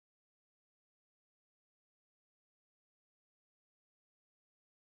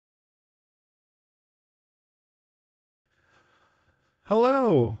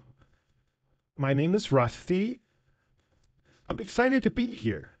Hello, my name is Rusty. I'm excited to be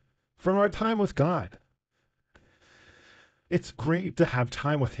here from our time with God. It's great to have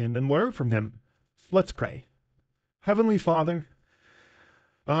time with Him and learn from Him. Let's pray. Heavenly Father,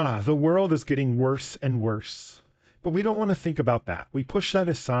 the world is getting worse and worse, but we don't want to think about that. We push that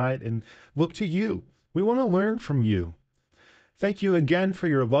aside and look to you. We want to learn from you. Thank you again for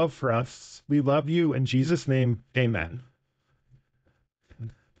your love for us. We love you. In Jesus' name, amen.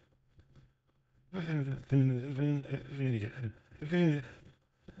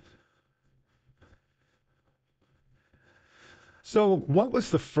 So, what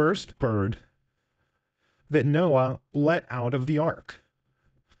was the first bird that Noah let out of the ark?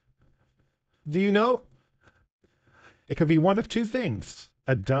 Do you know? It could be one of two things,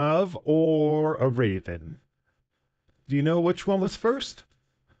 a dove or a raven. Do you know which one was first?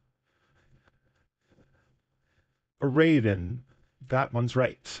 A raven. That one's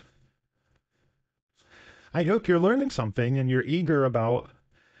right. I hope you're learning something and you're eager about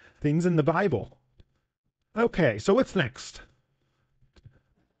things in the Bible. Okay, so what's next?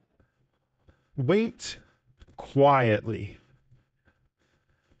 Wait quietly.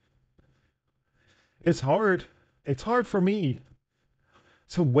 It's hard. It's hard for me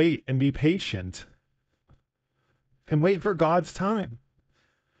to wait and be patient and wait for God's time.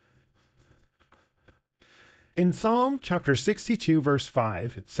 In Psalm chapter 62, verse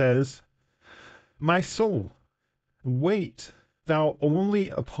 5, it says, "My soul, wait thou only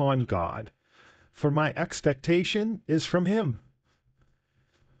upon God, for my expectation is from Him."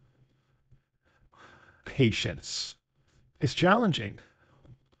 Patience is challenging.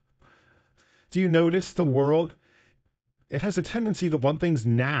 Do you notice the world? It has a tendency to want things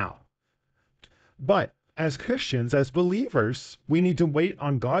now. But as Christians, as believers, we need to wait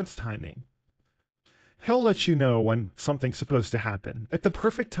on God's timing. He'll let you know when something's supposed to happen at the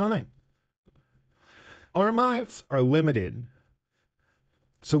perfect time. Our lives are limited,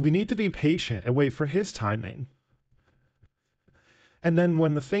 so we need to be patient and wait for His timing. And then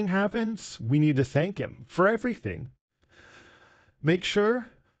when the thing happens, we need to thank Him for everything. Make sure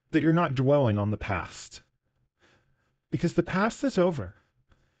that you're not dwelling on the past, because the past is over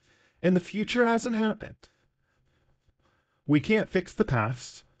and the future hasn't happened. We can't fix the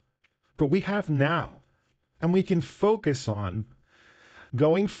past, but we have now, and we can focus on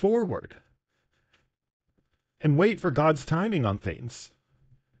going forward and wait for God's timing on things.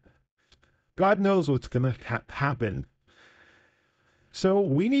 God knows what's going to happen. So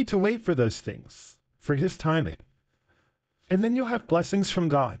we need to wait for those things, for His timing. And then you'll have blessings from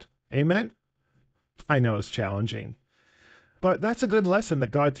God. Amen? I know it's challenging, but that's a good lesson that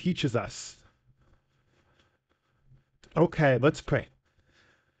God teaches us. Okay, let's pray.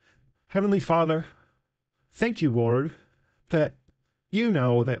 Heavenly Father, thank you, Lord, that you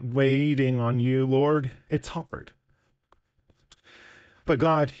know that waiting on you, Lord, it's hard. But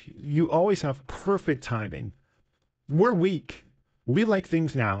God, you always have perfect timing. We're weak. We like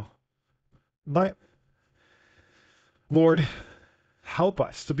things now. But, Lord, help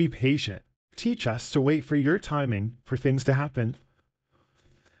us to be patient. Teach us to wait for your timing for things to happen.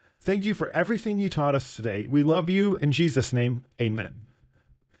 Thank you for everything you taught us today. We love you. In Jesus' name, amen.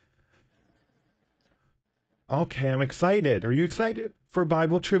 Okay, I'm excited. Are you excited for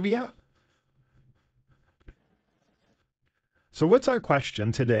Bible trivia? So what's our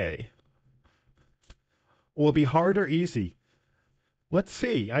question today? Will it be hard or easy? Let's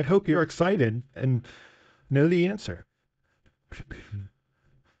see. I hope you're excited and know the answer.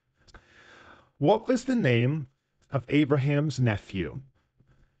 What was the name of Abraham's nephew?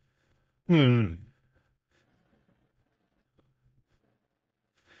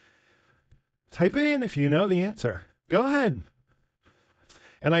 Type it in if you know the answer. Go ahead.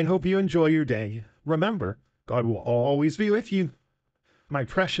 And I hope you enjoy your day. Remember, God will always be with you, my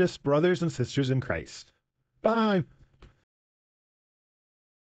precious brothers and sisters in Christ. Bye.